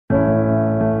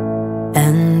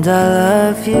and I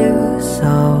love you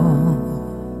so.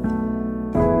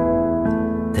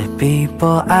 The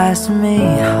people ask me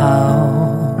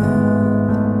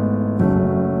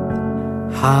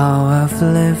how I've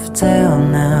lived till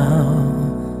now.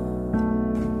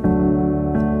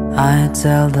 I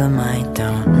tell them I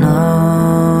don't know.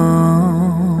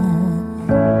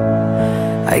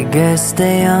 I guess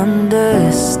they understand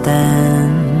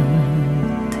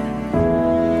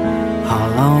how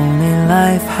lonely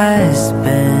life has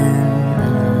been.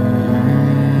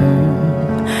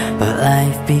 But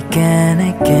life began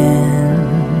again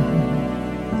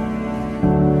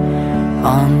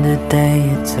on the day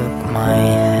you took my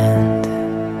hand.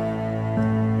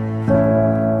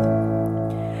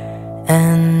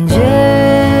 And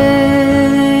yes,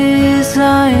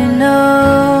 I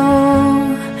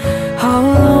know how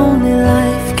lonely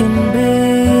life can be.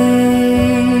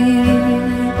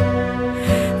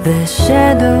 The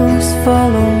shadows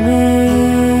follow me,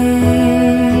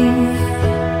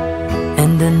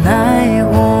 and the night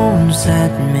won't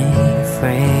set me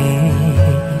free.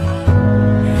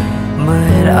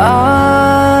 But I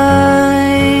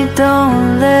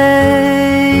don't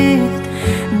let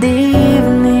the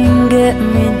evening get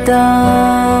me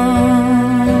down.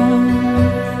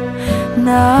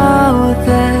 Now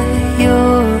that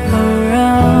you're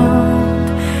around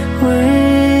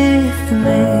with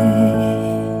me,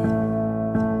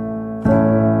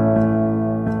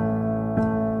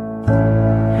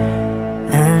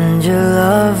 and you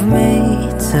love me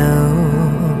too.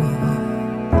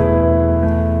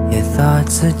 Your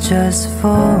thoughts are just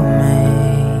for me.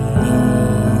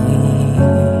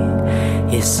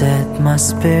 You set my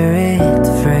spirit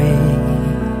free,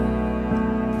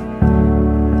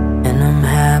 and I'm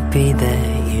happy that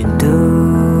you do.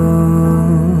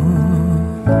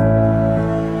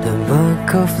 The book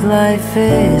of life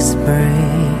is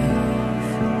brave,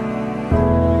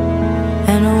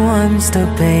 and once the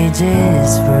pages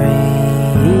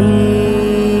read,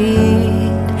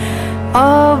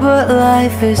 oh, but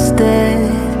life is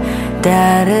dead.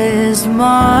 That is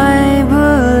my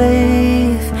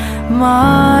belief,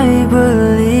 my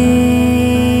belief.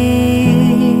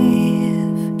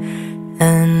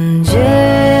 And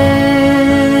yes,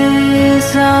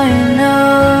 I know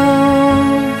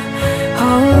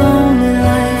how lonely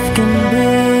life can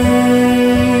be.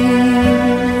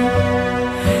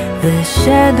 The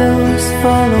shadows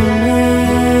follow me,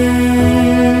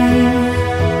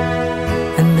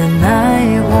 and the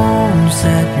night won't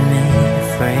set me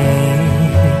free.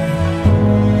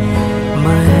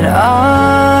 But I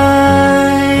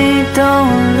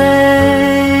don't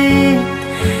let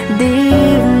the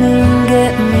evening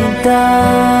get me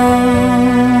down.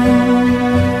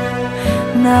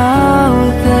 Now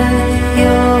that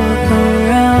you're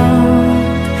around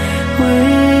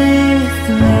with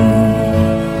me.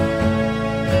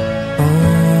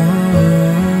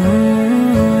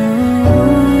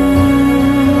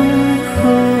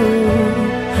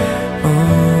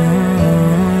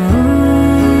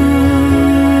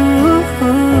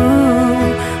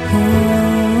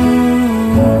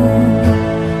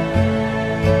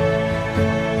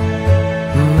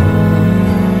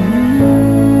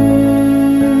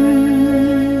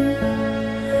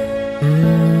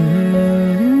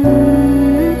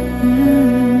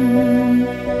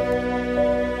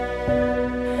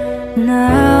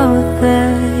 Now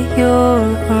that you're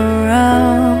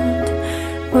around